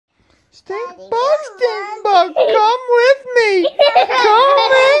Stink bug, come with me.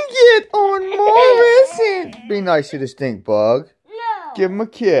 Come and get on Morrison. Be nice to the stink bug. No. Give him a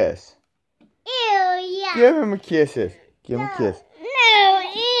kiss. Ew, yeah. Give him a kiss. Give him a kiss. No,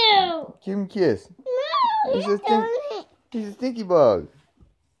 ew. Give him a kiss. No, He's a stinky bug.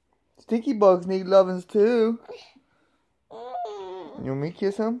 Stinky bugs need lovins too. You want me to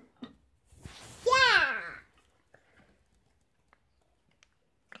kiss him?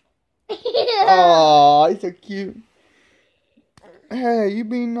 Aw, he's so cute. Hey, you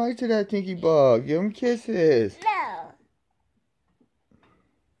being nice to that stinky bug. Give him kisses. No.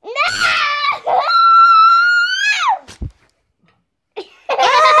 No!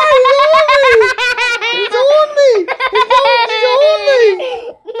 He's on me! He's on me!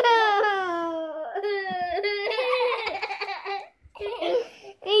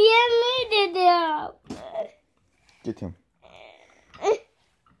 You needed help. Get him.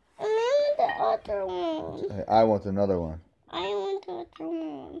 I want the other one. Hey, I want another one. I want the other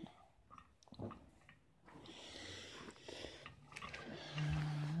one.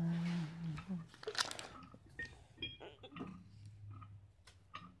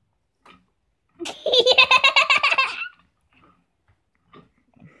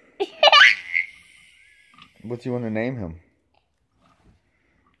 What do you want to name him?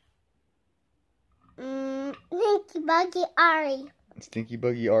 Stinky Buggy Ari. Stinky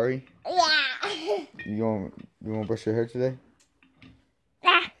Buggy Ari? Yeah. You want to brush your hair today?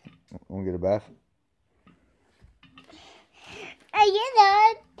 Ah. Want to get a bath?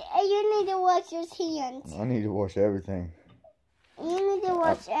 You need to wash your hands. I need to wash everything. You need to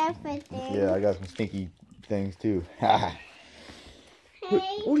wash everything. Yeah, I got some stinky things too. Hey.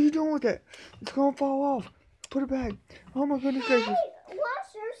 What are you doing with that? It's going to fall off. Put it back. Oh my goodness gracious.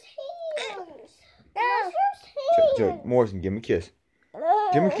 Wash your hands. Wash your hands. Morrison, give him a kiss.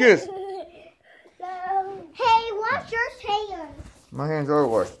 Give him a kiss. Hey, wash your hands. My hands are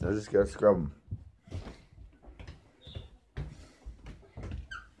washed. I just got to scrub them.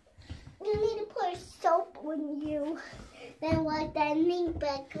 You need to put soap on you. Then wash that knee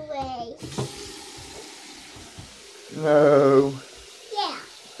back away. No. Yeah.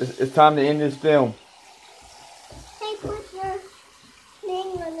 It's time to end this film. Hey, put your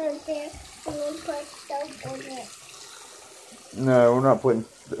thing under there and then put soap on it. No, we're not putting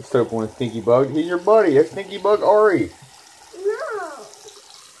soap on a stinky bug. He's your buddy. That's stinky bug Ari. No.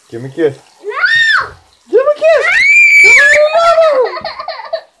 Give him a kiss. No. Give him a kiss.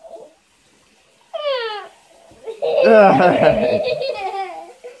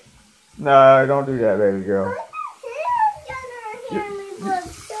 No, don't do that, baby girl.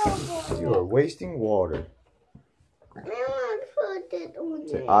 You are wasting water. I want to put it on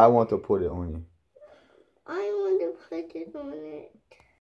it. I want to put it on you. I want to put it on it.